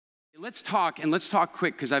Let's talk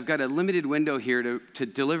quick, because I've got a limited window here to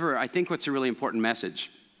deliver, I think, what's a really important message.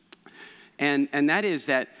 And that is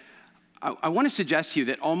that I want to suggest to you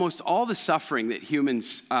that almost all the suffering that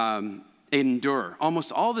humans endure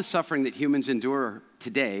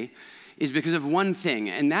today is because of one thing,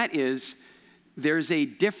 and that is there's a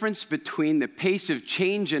difference between the pace of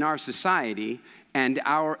change in our society and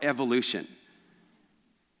our evolution.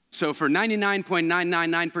 So for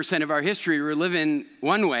 99.999% of our history, we're living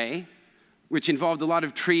one way, which involved a lot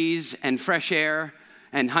of trees and fresh air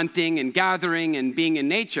and hunting and gathering and being in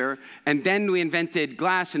nature. And then we invented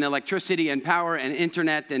glass and electricity and power and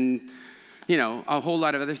internet and, a whole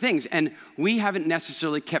lot of other things. And we haven't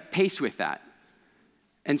necessarily kept pace with that.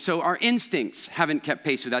 And so our instincts haven't kept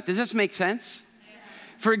pace with that. Does this make sense?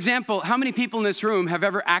 For example, how many people in this room have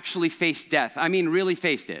ever actually faced death? I mean, really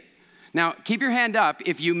faced it. Now, keep your hand up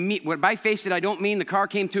if you meet, by faced it, I don't mean the car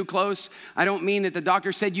came too close. I don't mean that the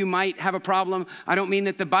doctor said you might have a problem. I don't mean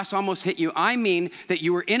that the bus almost hit you. I mean that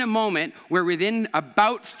you were in a moment where within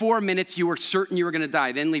about 4 minutes you were certain you were going to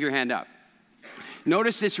die. Then leave your hand up.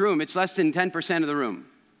 Notice this room. It's less than 10% of the room.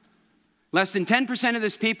 Less than 10% of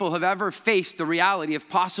this people have ever faced the reality of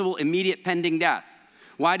possible immediate pending death.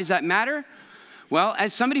 Why does that matter? Well,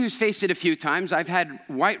 as somebody who's faced it a few times, I've had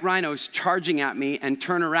white rhinos charging at me and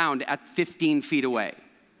turn around at 15 feet away.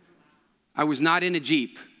 I was not in a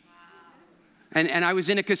Jeep. And I was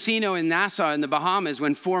in a casino in Nassau in the Bahamas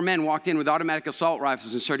when 4 men walked in with automatic assault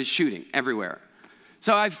rifles and started shooting everywhere.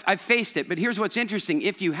 So I've faced it, but here's what's interesting.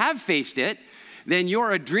 If you have faced it, then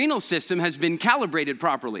your adrenal system has been calibrated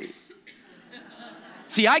properly.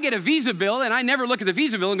 See, I get a visa bill and I never look at the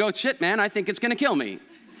visa bill and go, shit, man, I think it's gonna kill me.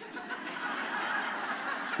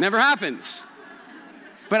 Never happens.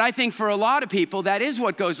 But I think for a lot of people, that is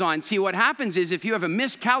what goes on. See, what happens is if you have a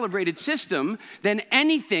miscalibrated system, then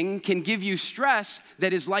anything can give you stress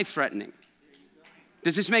that is life-threatening.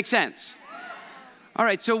 Does this make sense? All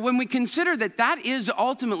right, so when we consider that is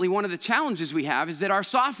ultimately one of the challenges we have, is that our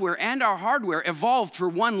software and our hardware evolved for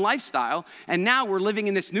one lifestyle, and now we're living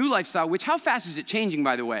in this new lifestyle, which, how fast is it changing,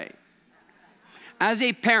 by the way? As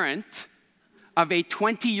a parent of a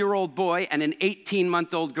 20-year-old boy and an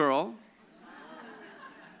 18-month-old girl.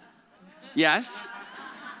 Yes.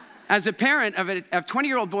 As a parent of a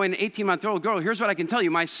 20-year-old boy and an 18-month-old girl, here's what I can tell you.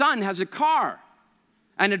 My son has a car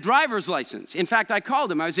and a driver's license. In fact, I called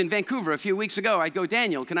him. I was in Vancouver a few weeks ago. I go,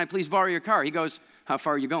 Daniel, can I please borrow your car? He goes, how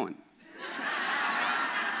far are you going?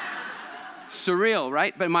 Surreal,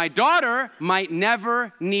 right? But my daughter might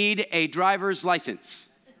never need a driver's license.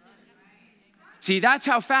 See, that's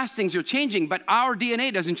how fast things are changing, but our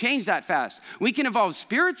DNA doesn't change that fast. We can evolve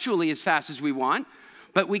spiritually as fast as we want,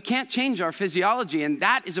 but we can't change our physiology, and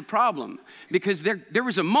that is a problem because there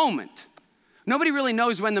was a moment. Nobody really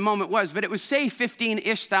knows when the moment was, but it was, say,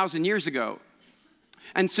 15-ish thousand years ago.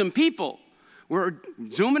 And some people were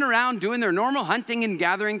zooming around doing their normal hunting and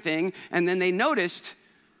gathering thing, and then they noticed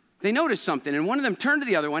something, and one of them turned to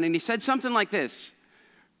the other one, and he said something like this.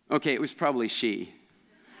 Okay, it was probably she.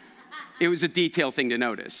 It was a detail thing to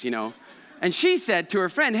notice, And she said to her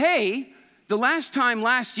friend, hey, the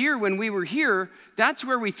last year when we were here, that's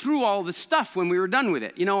where we threw all the stuff when we were done with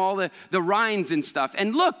it. All the rinds and stuff.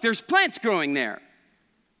 And look, there's plants growing there.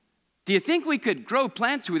 Do you think we could grow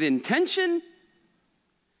plants with intention?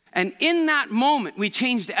 And in that moment, we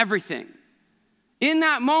changed everything. In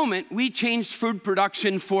that moment, we changed food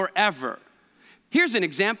production forever. Here's an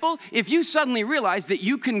example. If you suddenly realize that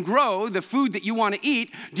you can grow the food that you want to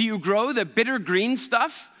eat, do you grow the bitter green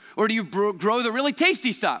stuff or do you grow the really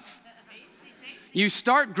tasty stuff? You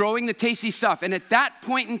start growing the tasty stuff, and at that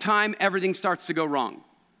point in time, everything starts to go wrong.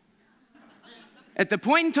 At the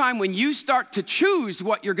point in time when you start to choose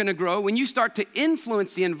what you're going to grow, when you start to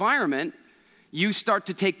influence the environment, you start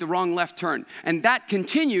to take the wrong left turn. And that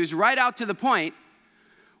continues right out to the point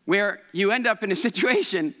where you end up in a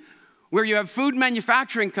situation where you have food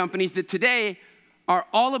manufacturing companies that today are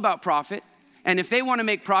all about profit. And if they want to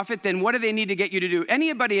make profit, then what do they need to get you to do?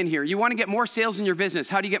 Anybody in here, you want to get more sales in your business.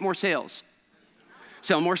 How do you get more sales?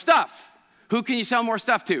 Sell more stuff. Who can you sell more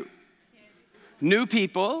stuff to? New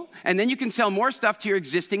people. And then you can sell more stuff to your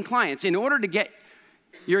existing clients. In order to get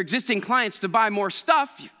your existing clients to buy more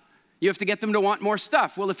stuff, you have to get them to want more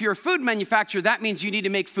stuff. Well, if you're a food manufacturer, that means you need to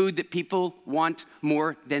make food that people want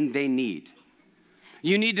more than they need.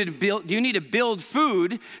 You need to build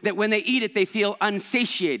food that when they eat it, they feel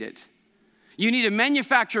unsatiated. You need to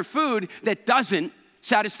manufacture food that doesn't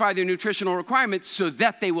satisfy their nutritional requirements so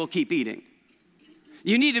that they will keep eating.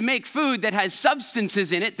 You need to make food that has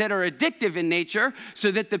substances in it that are addictive in nature so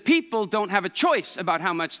that the people don't have a choice about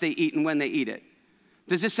how much they eat and when they eat it.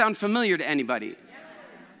 Does this sound familiar to anybody? Yes.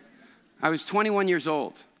 I was 21 years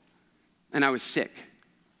old, and I was sick.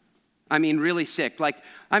 I mean, really sick.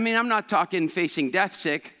 I'm not talking facing death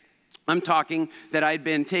sick. I'm talking that I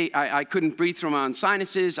couldn't breathe through my own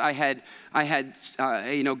sinuses. I had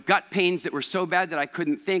gut pains that were so bad that I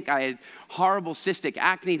couldn't think. I had horrible cystic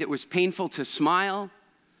acne that was painful to smile.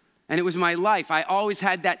 And it was my life. I always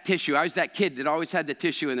had that tissue. I was that kid that always had the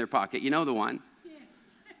tissue in their pocket. You know the one.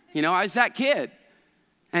 I was that kid.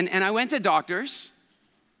 And I went to doctors.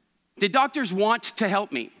 Did doctors want to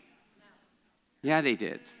help me? Yeah, they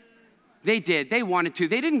did. They did. They wanted to.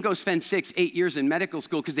 They didn't go spend 6-8 years in medical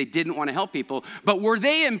school because they didn't want to help people. But were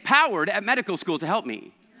they empowered at medical school to help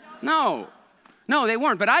me? No. No, they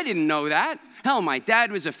weren't. But I didn't know that. Hell, my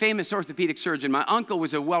dad was a famous orthopedic surgeon. My uncle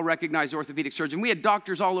was a well-recognized orthopedic surgeon. We had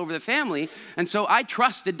doctors all over the family. And so I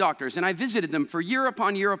trusted doctors. And I visited them for year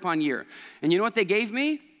upon year upon year. And you know what they gave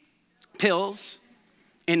me? Pills,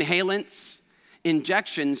 inhalants,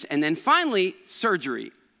 injections, and then finally,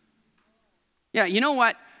 surgery. Yeah, you know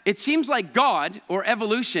what? It seems like God, or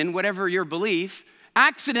evolution, whatever your belief,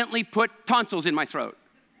 accidentally put tonsils in my throat.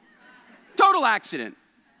 Total accident.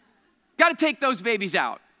 Got to take those babies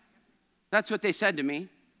out. That's what they said to me.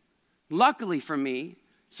 Luckily for me,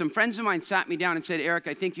 some friends of mine sat me down and said, Eric,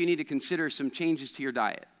 I think you need to consider some changes to your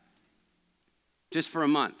diet. Just for a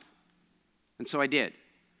month. And so I did.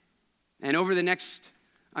 And over the next,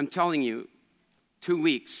 I'm telling you, 2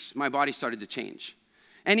 weeks, my body started to change.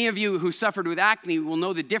 Any of you who suffered with acne will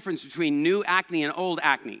know the difference between new acne and old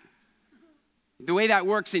acne. The way that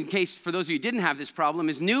works, in case for those of you who didn't have this problem,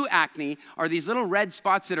 is new acne are these little red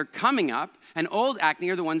spots that are coming up, and old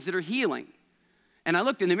acne are the ones that are healing. And I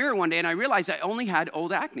looked in the mirror one day and I realized I only had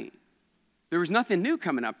old acne. There was nothing new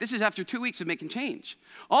coming up. This is after 2 weeks of making change.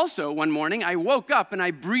 Also, one morning, I woke up and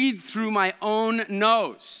I breathed through my own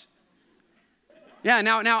nose. Yeah,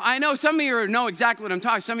 now I know some of you know exactly what I'm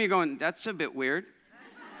talking. Some of you are going, that's a bit weird.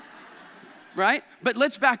 Right? But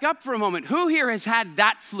let's back up for a moment. Who here has had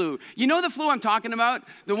that flu? You know the flu I'm talking about?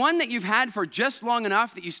 The one that you've had for just long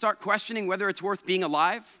enough that you start questioning whether it's worth being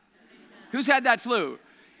alive? Who's had that flu?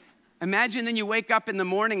 Imagine then you wake up in the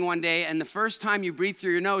morning one day and the first time you breathe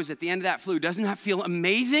through your nose at the end of that flu, doesn't that feel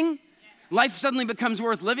amazing? Life suddenly becomes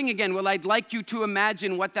worth living again. Well, I'd like you to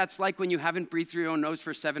imagine what that's like when you haven't breathed through your own nose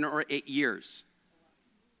for 7 or 8 years.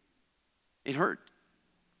 It hurt.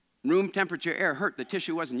 Room temperature air hurt. The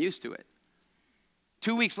tissue wasn't used to it.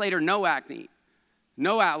 2 weeks later, no acne,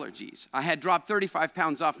 no allergies. I had dropped 35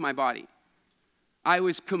 pounds off my body. I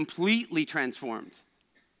was completely transformed.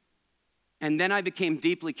 And then I became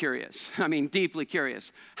deeply curious. Deeply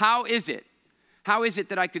curious. How is it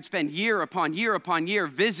that I could spend year upon year upon year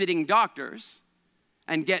visiting doctors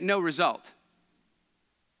and get no result?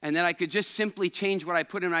 And then I could just simply change what I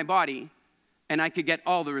put in my body and I could get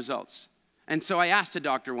all the results. And so I asked a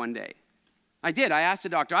doctor one day. I did. I asked a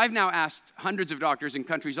doctor. I've now asked hundreds of doctors in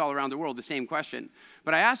countries all around the world the same question.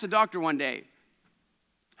 But I asked a doctor one day,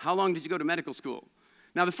 how long did you go to medical school?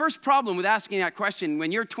 Now, the first problem with asking that question,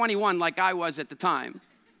 when you're 21 like I was at the time,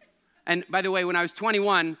 and by the way, when I was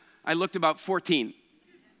 21, I looked about 14.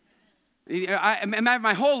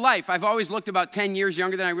 My whole life, I've always looked about 10 years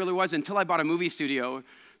younger than I really was until I bought a movie studio.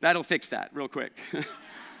 That'll fix that real quick.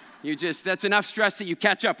 That's enough stress that you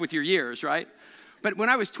catch up with your years, right? But when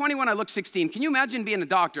I was 21, I looked 16. Can you imagine being a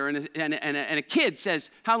doctor and a kid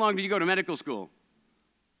says, how long did you go to medical school?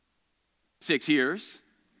 6 years.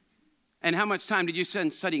 And how much time did you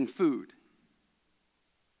spend studying food?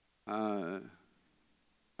 No,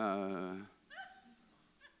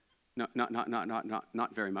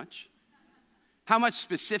 not very much. How much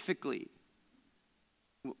specifically?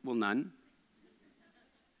 Well, none.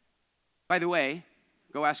 By the way,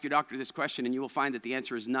 go ask your doctor this question and you will find that the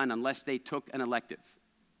answer is none unless they took an elective.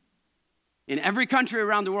 In every country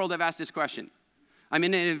around the world, I've asked this question. I'm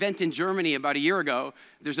in an event in Germany about a year ago.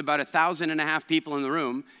 There's about 1,500 people in the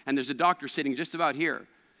room, and there's a doctor sitting just about here.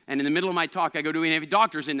 And in the middle of my talk, I go, do we have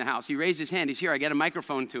doctors in the house? He raised his hand. He's here. I get a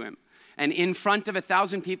microphone to him. And in front of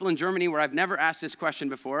 1,000 people in Germany where I've never asked this question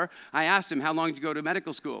before, I asked him, how long did you go to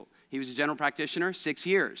medical school? He was a general practitioner, 6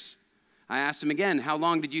 years. I asked him again, how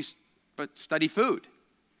long did you study food?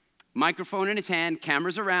 Microphone in his hand,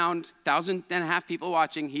 cameras around, 1,500 people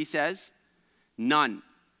watching. He says, none.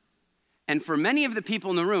 And for many of the people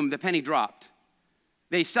in the room, the penny dropped.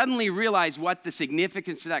 They suddenly realized what the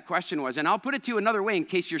significance of that question was. And I'll put it to you another way in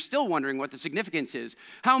case you're still wondering what the significance is.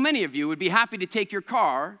 How many of you would be happy to take your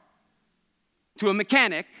car to a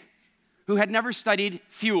mechanic who had never studied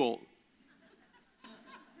fuel?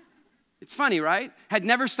 It's funny, right? Had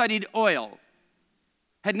never studied oil.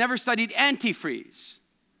 Had never studied antifreeze.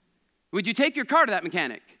 Would you take your car to that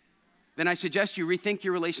mechanic? then I suggest you rethink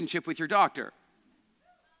your relationship with your doctor.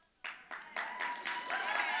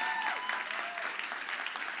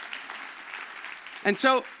 And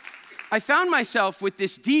so I found myself with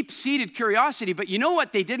this deep-seated curiosity, but you know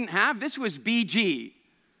what they didn't have? This was BG,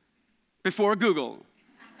 before Google.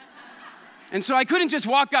 And so I couldn't just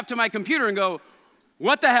walk up to my computer and go,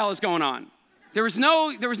 what the hell is going on? There was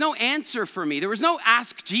no answer for me. There was no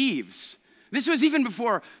Ask Jeeves. This was even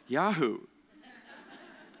before Yahoo.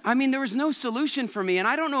 I mean, there was no solution for me. And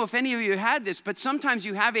I don't know if any of you had this, but sometimes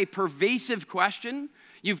you have a pervasive question.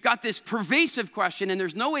 You've got this pervasive question, and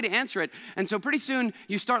there's no way to answer it. And so pretty soon,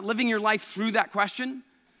 you start living your life through that question.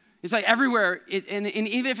 It's like everywhere, and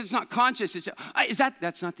even if it's not conscious, it's,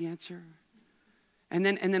 that's not the answer. And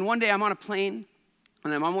then one day, I'm on a plane,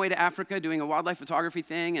 and I'm on my way to Africa doing a wildlife photography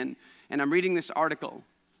thing, and I'm reading this article.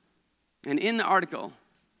 And in the article,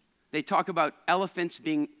 they talk about elephants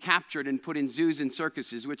being captured and put in zoos and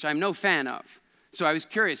circuses, which I'm no fan of. So I was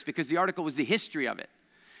curious, because the article was the history of it.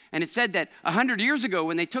 And it said that 100 years ago,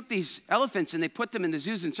 when they took these elephants and they put them in the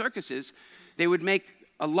zoos and circuses, they would make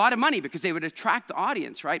a lot of money because they would attract the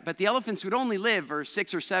audience, right? But the elephants would only live for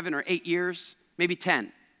 6 or 7 or 8 years, maybe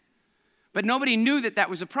 10. But nobody knew that that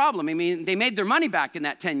was a problem. I mean, they made their money back in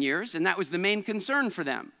that 10 years, and that was the main concern for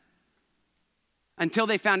them. Until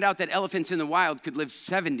they found out that elephants in the wild could live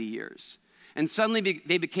 70 years. And suddenly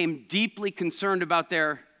they became deeply concerned about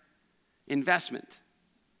their investment.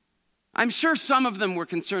 I'm sure some of them were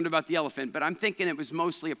concerned about the elephant, but I'm thinking it was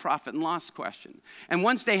mostly a profit and loss question. And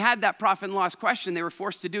once they had that profit and loss question, they were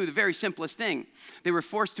forced to do the very simplest thing. They were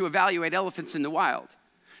forced to evaluate elephants in the wild.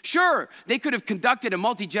 Sure, they could have conducted a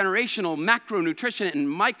multi-generational macronutrition and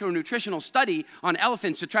micronutritional study on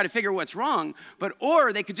elephants to try to figure what's wrong,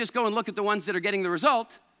 or they could just go and look at the ones that are getting the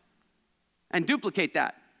result and duplicate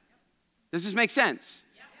that. Does this make sense?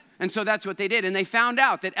 And so that's what they did. And they found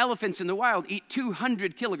out that elephants in the wild eat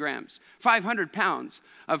 200 kilograms, 500 pounds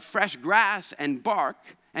of fresh grass and bark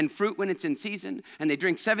and fruit when it's in season. And they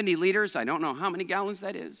drink 70 liters. I don't know how many gallons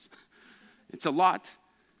that is. It's a lot.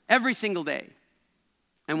 Every single day.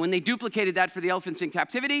 And when they duplicated that for the elephants in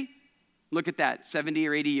captivity, look at that, 70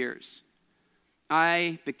 or 80 years.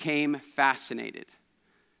 I became fascinated.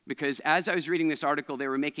 Because as I was reading this article, they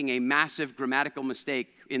were making a massive grammatical mistake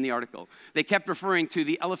in the article. They kept referring to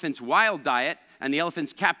the elephant's wild diet and the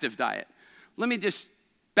elephant's captive diet. Let me just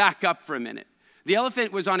back up for a minute. The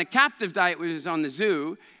elephant was on a captive diet, which was on the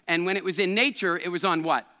zoo, and when it was in nature, it was on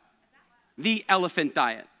what? The elephant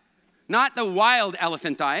diet. Not the wild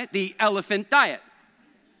elephant diet, the elephant diet.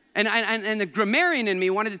 And the grammarian in me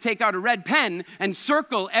wanted to take out a red pen and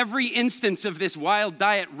circle every instance of this wild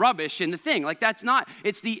diet rubbish in the thing. Like, that's not,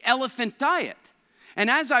 it's the elephant diet. And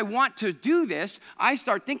as I want to do this, I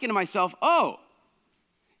start thinking to myself, oh,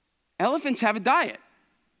 elephants have a diet.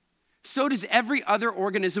 So does every other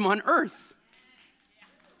organism on earth.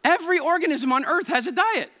 Every organism on earth has a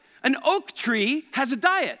diet. An oak tree has a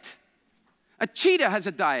diet. A cheetah has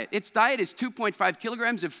a diet. Its diet is 2.5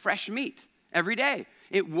 kilograms of fresh meat every day.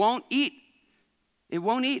 It won't eat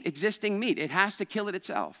existing meat. It has to kill it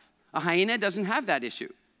itself. A hyena doesn't have that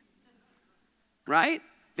issue, right?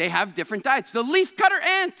 They have different diets. The leafcutter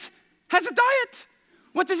ant has a diet.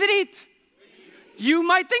 What does it eat? You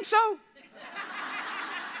might think so,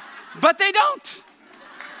 but they don't.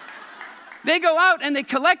 They go out and they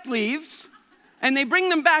collect leaves, and they bring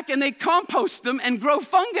them back and they compost them and grow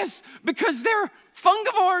fungus because they're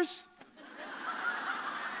fungivores.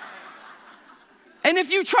 And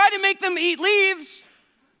if you try to make them eat leaves,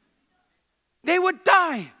 they would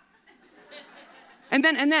die. And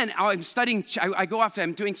then I'm studying, I go off,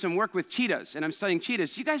 I'm doing some work with cheetahs, and I'm studying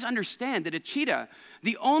cheetahs. You guys understand that a cheetah,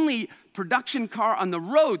 the only production car on the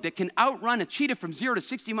road that can outrun a cheetah from 0 to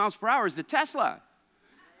 60 miles per hour is the Tesla.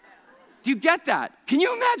 Do you get that? Can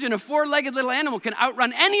you imagine a 4-legged little animal can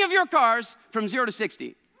outrun any of your cars from 0 to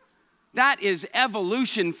 60? That is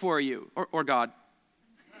evolution for you, or God.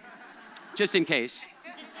 Just in case.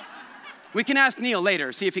 We can ask Neil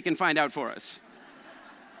later, see if he can find out for us.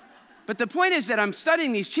 But the point is that I'm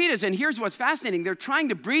studying these cheetahs, and here's what's fascinating. They're trying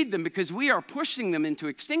to breed them because we are pushing them into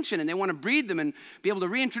extinction, and they want to breed them and be able to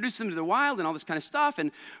reintroduce them to the wild and all this kind of stuff.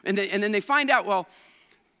 And then they find out, well,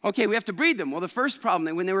 okay, we have to breed them. Well, the first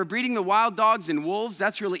problem, when they were breeding the wild dogs and wolves,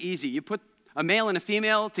 that's really easy. You put a male and a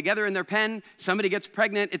female together in their pen, somebody gets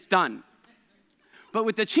pregnant, it's done. But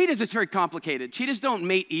with the cheetahs, it's very complicated. Cheetahs don't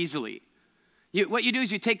mate easily. What you do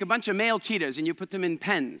is you take a bunch of male cheetahs and you put them in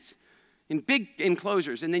pens, in big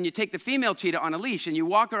enclosures, and then you take the female cheetah on a leash and you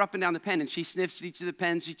walk her up and down the pen, and she sniffs each of the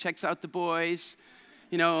pens, she checks out the boys,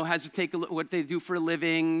 has to take a look what they do for a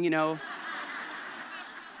living,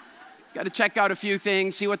 Got to check out a few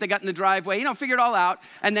things, see what they got in the driveway, figure it all out.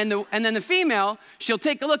 And then the female, she'll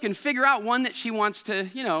take a look and figure out one that she wants to,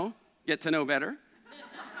 get to know better.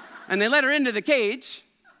 And they let her into the cage,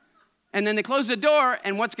 and then they close the door,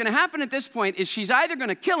 and what's going to happen at this point is she's either going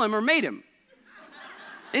to kill him or mate him.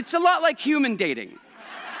 It's a lot like human dating.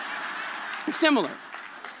 Similar.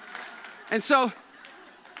 And so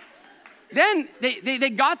then they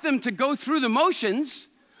got them to go through the motions,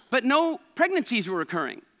 but no pregnancies were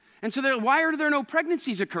occurring. And so why are there no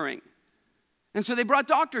pregnancies occurring? And so they brought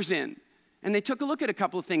doctors in, and they took a look at a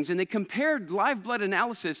couple of things, and they compared live blood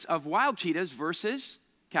analysis of wild cheetahs versus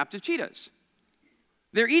captive cheetahs.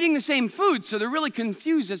 They're eating the same food, so they're really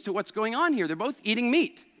confused as to what's going on here. They're both eating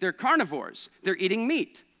meat. They're carnivores. They're eating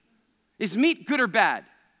meat. Is meat good or bad?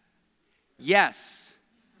 Yes.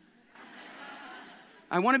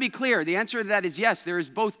 I want to be clear. The answer to that is yes. There is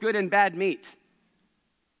both good and bad meat.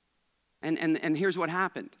 And here's what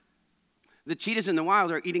happened. The cheetahs in the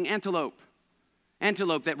wild are eating antelope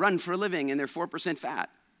that run for a living, and they're 4% fat.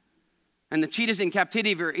 And the cheetahs in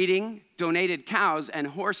captivity are eating donated cows and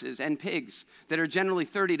horses and pigs that are generally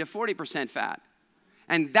 30 to 40% fat.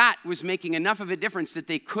 And that was making enough of a difference that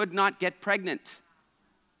they could not get pregnant.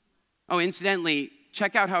 Oh, incidentally,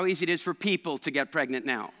 check out how easy it is for people to get pregnant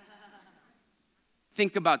now.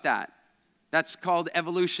 Think about that. That's called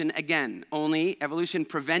evolution again, only evolution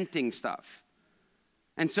preventing stuff.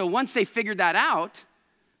 And so once they figured that out,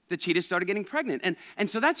 the cheetahs started getting pregnant. And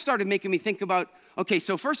so that started making me think about, okay,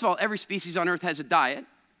 so first of all, every species on Earth has a diet.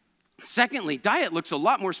 Secondly, diet looks a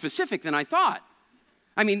lot more specific than I thought.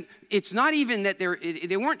 I mean, it's not even that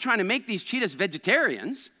they weren't trying to make these cheetahs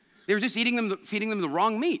vegetarians. They were just feeding them the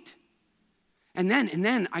wrong meat. And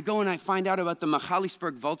then I go and I find out about the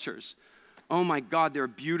Michalisberg vultures. Oh my God, they're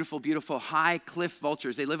beautiful, beautiful high cliff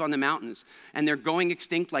vultures. They live on the mountains, and they're going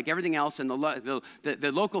extinct like everything else, and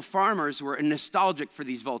the local farmers were nostalgic for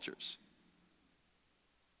these vultures.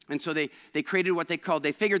 And so they created what they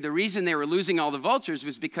figured the reason they were losing all the vultures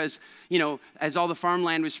was because, as all the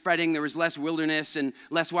farmland was spreading, there was less wilderness and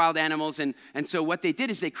less wild animals, and so what they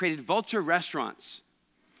did is they created vulture restaurants.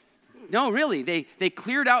 No, really, they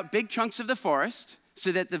cleared out big chunks of the forest,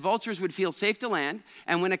 so that the vultures would feel safe to land.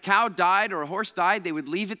 And when a cow died or a horse died, they would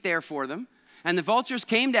leave it there for them. And the vultures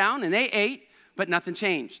came down and they ate, but nothing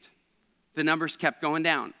changed. The numbers kept going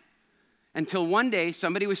down. Until one day,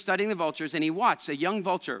 somebody was studying the vultures, and he watched a young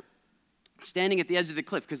vulture standing at the edge of the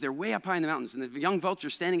cliff, because they're way up high in the mountains, and the young vulture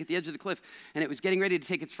standing at the edge of the cliff, and it was getting ready to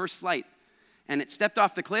take its first flight. And it stepped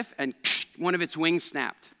off the cliff, and one of its wings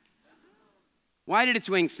snapped. Why did its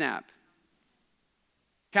wings snap?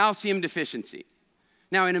 Calcium deficiency.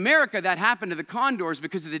 Now, in America, that happened to the condors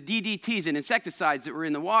because of the DDTs and insecticides that were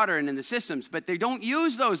in the water and in the systems, but they don't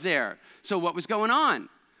use those there. So what was going on?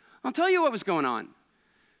 I'll tell you what was going on.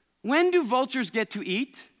 When do vultures get to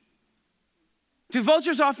eat? Do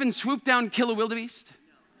vultures often swoop down and kill a wildebeest?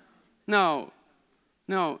 No.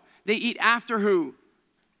 They eat after who?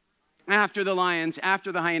 After the lions,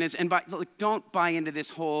 after the hyenas. And look, don't buy into this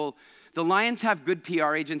whole, the lions have good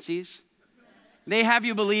PR agencies. They have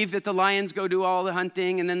you believe that the lions go do all the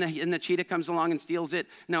hunting, and then the cheetah comes along and steals it.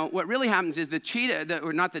 No, what really happens is the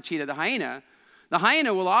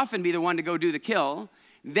hyena will often be the one to go do the kill.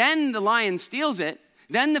 Then the lion steals it.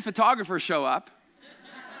 Then the photographers show up.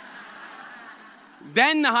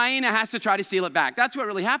 Then the hyena has to try to steal it back. That's what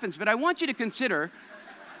really happens. But I want you to consider,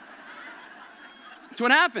 that's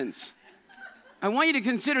what happens. I want you to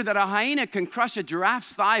consider that a hyena can crush a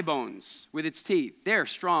giraffe's thigh bones with its teeth. They're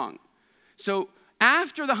strong. So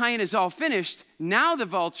after the hyena is all finished, now the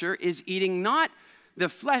vulture is eating not the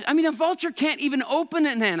flesh. I mean, a vulture can't even open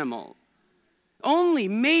an animal. Only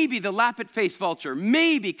maybe the lappet-faced vulture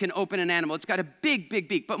maybe can open an animal. It's got a big, big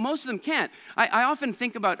beak, but most of them can't. I often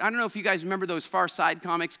think about, I don't know if you guys remember those Far Side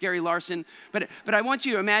comics, Gary Larson, but I want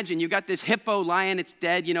you to imagine you've got this hippo lion, it's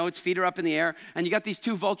dead, its feet are up in the air, and you got these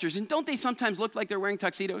two vultures, and don't they sometimes look like they're wearing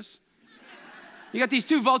tuxedos? You got these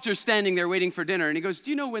two vultures standing there waiting for dinner, and he goes, do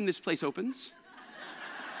you know when this place opens?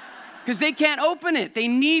 Because they can't open it. They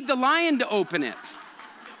need the lion to open it.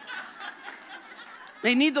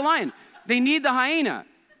 They need the lion. They need the hyena.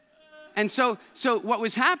 And so what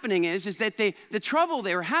was happening is that the trouble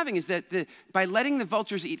they were having is that by letting the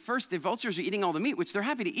vultures eat first, the vultures are eating all the meat, which they're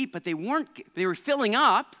happy to eat, but they were filling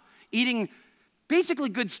up, eating basically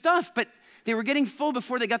good stuff, but they were getting full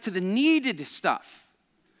before they got to the needed stuff.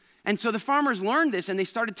 And so the farmers learned this, and they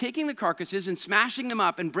started taking the carcasses and smashing them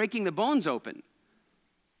up and breaking the bones open.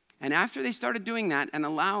 And after they started doing that and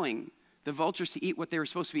allowing the vultures to eat what they were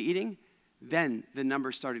supposed to be eating, then the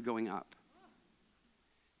numbers started going up.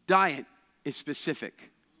 Diet is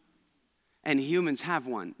specific, and humans have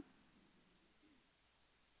one.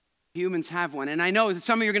 Humans have one. And I know that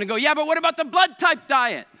some of you are going to go, yeah, but what about the blood type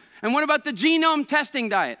diet? And what about the genome testing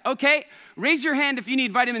diet? Okay, raise your hand if you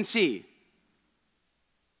need vitamin C.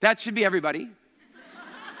 That should be everybody.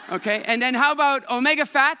 Okay, and then how about omega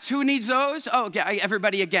fats? Who needs those? Oh, okay,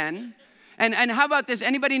 everybody again. And how about this?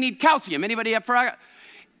 Anybody need calcium? Anybody up for...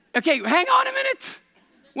 Okay, hang on a minute.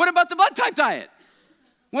 What about the blood type diet?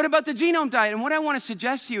 What about the genome diet? And what I want to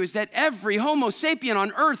suggest to you is that every Homo sapien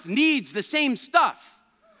on earth needs the same stuff.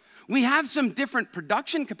 We have some different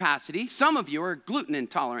production capacity. Some of you are gluten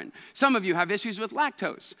intolerant. Some of you have issues with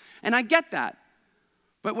lactose. And I get that.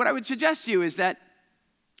 But what I would suggest to you is that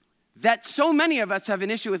so many of us have an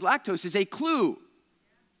issue with lactose is a clue.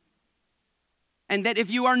 And that if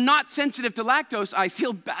you are not sensitive to lactose, I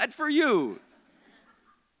feel bad for you.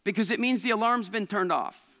 Because it means the alarm's been turned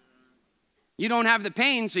off. You don't have the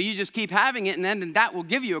pain, so you just keep having it, and then that will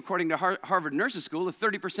give you, according to Harvard Nurses School, a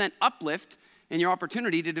 30% uplift in your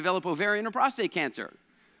opportunity to develop ovarian or prostate cancer.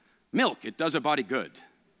 Milk, it does a body good.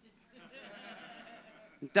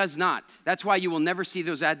 It does not. That's why you will never see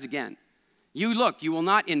those ads again. You will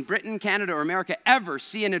not in Britain, Canada, or America ever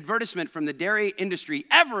see an advertisement from the dairy industry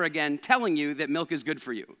ever again telling you that milk is good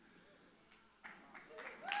for you.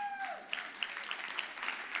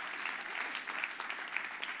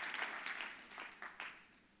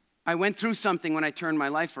 I went through something when I turned my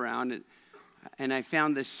life around, and I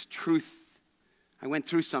found this truth. I went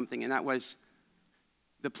through something, and that was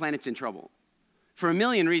the planet's in trouble. For a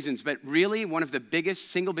million reasons, but really one of the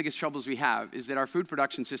single biggest troubles we have is that our food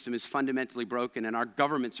production system is fundamentally broken, and our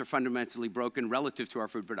governments are fundamentally broken relative to our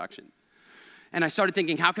food production. And I started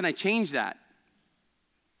thinking, how can I change that?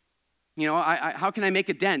 You know, how can I make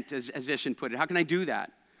a dent, as Vishen put it? How can I do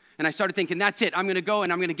that? And I started thinking, that's it. I'm going to go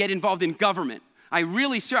and I'm going to get involved in government. I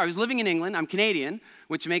was living in England. I'm Canadian,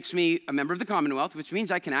 which makes me a member of the Commonwealth, which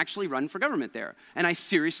means I can actually run for government there. And I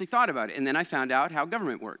seriously thought about it. And then I found out how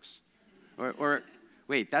government works.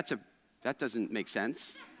 Wait, that doesn't make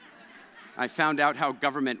sense. I found out how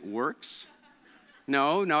government works.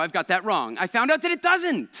 No, I've got that wrong. I found out that it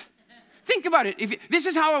doesn't. Think about it. This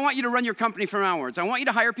is how I want you to run your company from onwards. I want you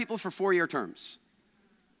to hire people for 4-year terms.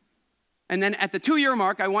 And then at the 2-year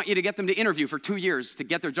mark, I want you to get them to interview for 2 years to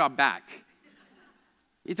get their job back.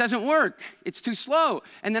 It doesn't work. It's too slow.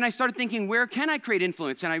 And then I started thinking, where can I create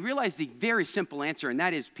influence? And I realized the very simple answer, and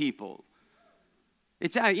that is people.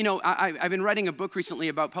 It's, I've been writing a book recently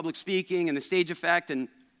about public speaking and the stage effect, and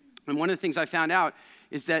one of the things I found out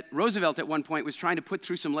is that Roosevelt at one point was trying to put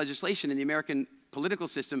through some legislation in the American political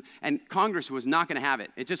system, and Congress was not going to have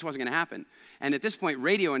it. It just wasn't going to happen. And at this point,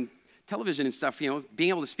 radio and television and stuff, being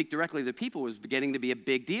able to speak directly to the people was beginning to be a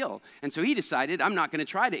big deal. And so he decided, I'm not going to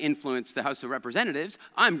try to influence the House of Representatives.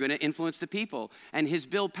 I'm going to influence the people. And his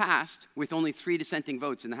bill passed with only 3 dissenting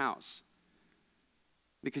votes in the House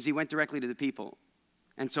because he went directly to the people.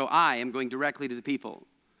 And so I am going directly to the people.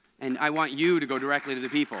 And I want you to go directly to the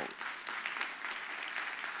people.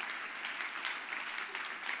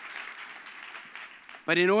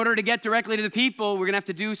 But in order to get directly to the people, we're going to have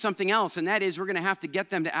to do something else, and that is we're going to have to get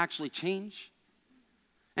them to actually change.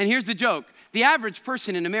 And here's the joke. The average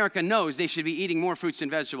person in America knows they should be eating more fruits and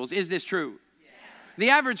vegetables. Is this true? Yes. The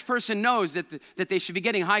average person knows that they should be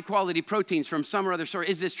getting high-quality proteins from some or other source.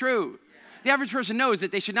 Is this true? Yes. The average person knows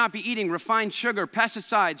that they should not be eating refined sugar,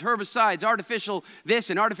 pesticides, herbicides, artificial this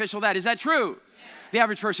and artificial that. Is that true? Yes. The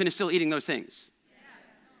average person is still eating those things. Yes.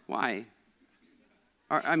 Why?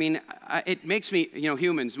 It makes me,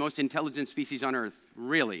 humans, most intelligent species on earth,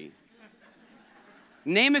 really.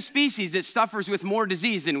 Name a species that suffers with more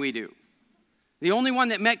disease than we do. The only one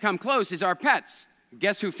that might come close is our pets.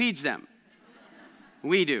 Guess who feeds them?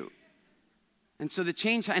 We do. And so the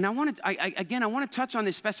change, and I want to touch on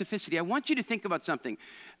this specificity. I want you to think about something.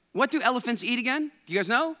 What do elephants eat again? Do you guys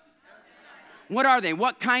know? What are they?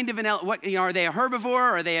 What kind of are they a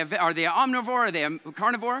herbivore? Are they an omnivore? Are they a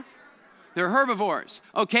carnivore? They're herbivores.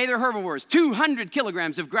 Okay, they're herbivores. 200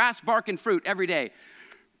 kilograms of grass, bark, and fruit every day.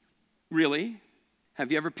 Really?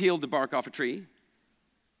 Have you ever peeled the bark off a tree?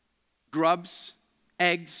 Grubs,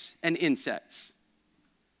 eggs, and insects.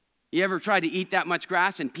 You ever tried to eat that much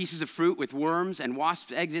grass and pieces of fruit with worms and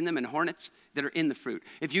wasps' eggs in them and hornets that are in the fruit?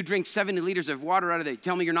 If you drink 70 liters of water out of it,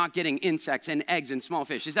 tell me you're not getting insects and eggs and small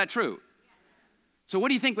fish. Is that true? So what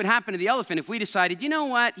do you think would happen to the elephant if we decided, you know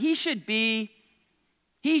what, he should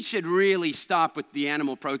really stop with the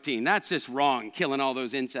animal protein. That's just wrong, killing all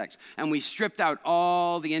those insects. And we stripped out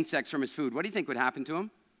all the insects from his food. What do you think would happen to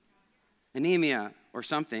him? Anemia or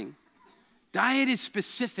something. Diet is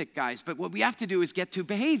specific, guys, but what we have to do is get to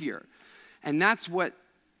behavior. And that's what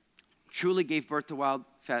truly gave birth to Wild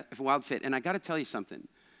Fit. And I got to tell you something.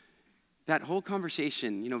 that whole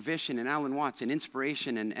conversation, Vision and Alan Watts and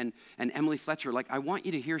inspiration and Emily Fletcher, I want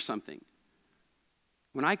you to hear something.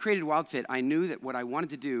 When I created WildFit, I knew that what I wanted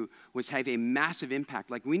to do was have a massive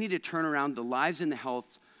impact. We need to turn around the lives and the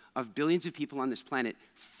health of billions of people on this planet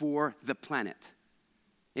for the planet.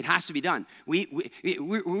 It has to be done.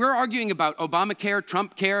 We're arguing about Obamacare,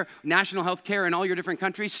 Trump care, national health care in all your different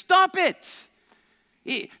countries. Stop it.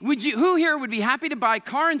 Who here would be happy to buy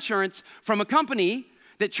car insurance from a company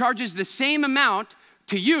that charges the same amount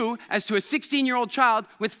to you as to a 16-year-old child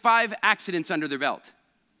with 5 accidents under their belt?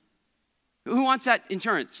 Who wants that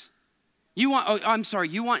insurance? You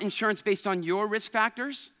want insurance based on your risk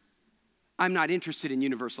factors? I'm not interested in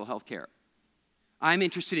universal health care. I'm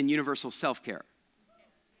interested in universal self-care.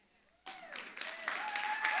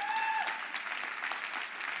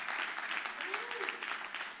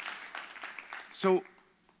 So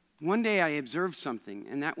one day I observed something,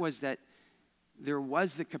 and that was that there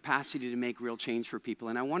was the capacity to make real change for people.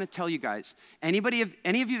 And I want to tell you guys, any of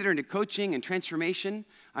you that are into coaching and transformation,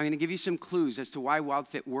 I'm going to give you some clues as to why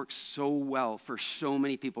WildFit works so well for so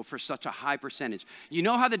many people, for such a high percentage. You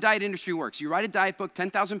know how the diet industry works. You write a diet book,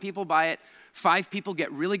 10,000 people buy it, 5 people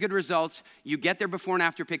get really good results, you get their before and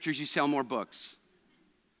after pictures, you sell more books.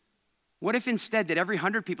 What if instead that every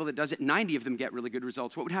 100 people that does it, 90 of them get really good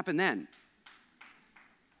results? What would happen then?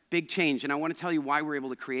 Big change, and I want to tell you why we're able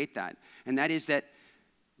to create that. And that is that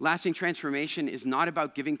lasting transformation is not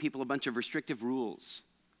about giving people a bunch of restrictive rules.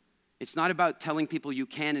 It's not about telling people you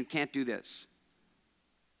can and can't do this.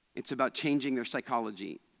 It's about changing their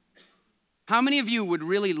psychology. How many of you would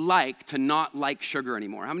really like to not like sugar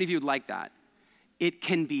anymore? How many of you would like that? It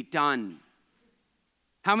can be done.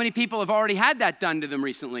 How many people have already had that done to them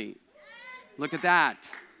recently? Look at that.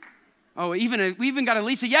 Oh, we even got a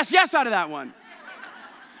Lisa yes out of that one.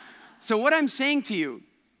 So what I'm saying to you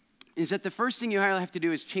is that the first thing you have to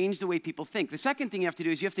do is change the way people think. The second thing you have to do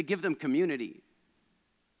is you have to give them community.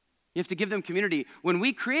 You have to give them community. When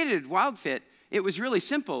we created WildFit, it was really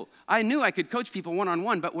simple. I knew I could coach people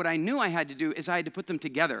one-on-one, but what I knew I had to do is I had to put them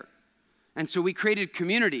together. And so we created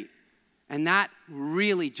community, and that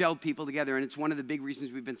really gelled people together, and it's one of the big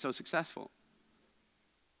reasons we've been so successful.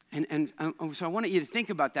 So I want you to think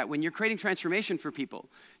about that. When you're creating transformation for people,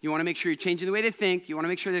 you want to make sure you're changing the way they think. You want to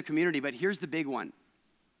make sure they're community. But here's the big one.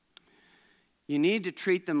 You need to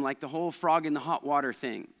treat them like the whole frog in the hot water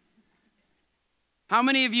thing. How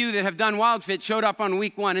many of you that have done WildFit showed up on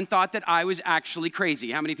week 1 and thought that I was actually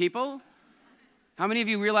crazy? How many people? How many of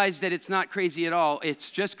you realize that it's not crazy at all?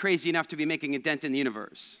 It's just crazy enough to be making a dent in the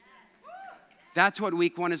universe. That's what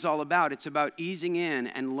week 1 is all about. It's about easing in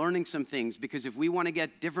and learning some things, because if we want to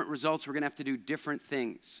get different results, we're going to have to do different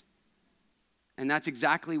things. And that's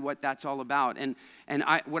exactly what that's all about. And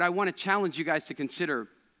what I want to challenge you guys to consider,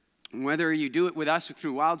 whether you do it with us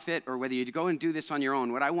through WildFit or whether you go and do this on your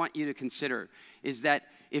own, what I want you to consider is that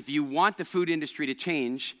if you want the food industry to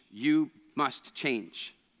change, you must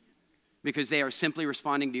change, because they are simply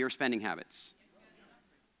responding to your spending habits.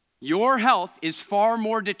 Your health is far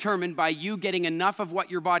more determined by you getting enough of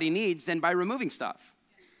what your body needs than by removing stuff.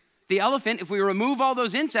 The elephant, if we remove all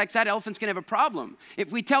those insects, that elephant's gonna have a problem.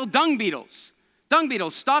 If we tell dung beetles,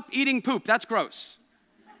 stop eating poop, that's gross,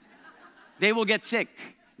 they will get sick.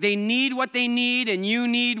 They need what they need, and you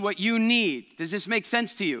need what you need. Does this make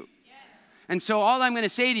sense to you? Yes. And so all I'm gonna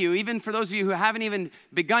say to you, even for those of you who haven't even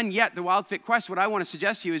begun yet the WildFit Quest, what I wanna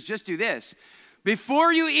suggest to you is just do this.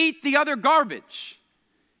 Before you eat the other garbage,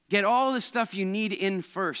 get all the stuff you need in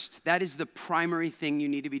first. That is the primary thing you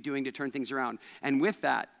need to be doing to turn things around. And with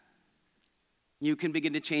that, you can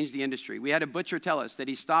begin to change the industry. We had a butcher tell us that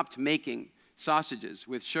he stopped making sausages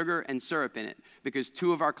with sugar and syrup in it because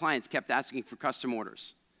 2 of our clients kept asking for custom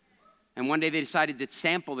orders. And one day they decided to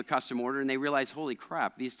sample the custom order, and they realized, holy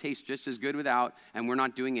crap, these taste just as good without, and we're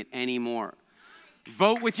not doing it anymore.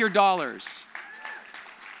 Vote with your dollars.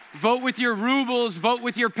 Vote with your rubles, vote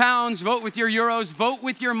with your pounds, vote with your euros, vote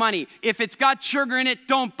with your money. If it's got sugar in it,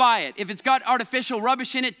 don't buy it. If it's got artificial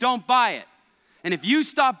rubbish in it, don't buy it. And if you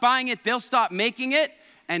stop buying it, they'll stop making it,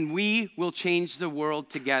 and we will change the world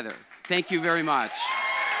together. Thank you very much.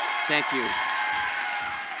 Thank you.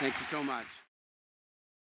 Thank you so much.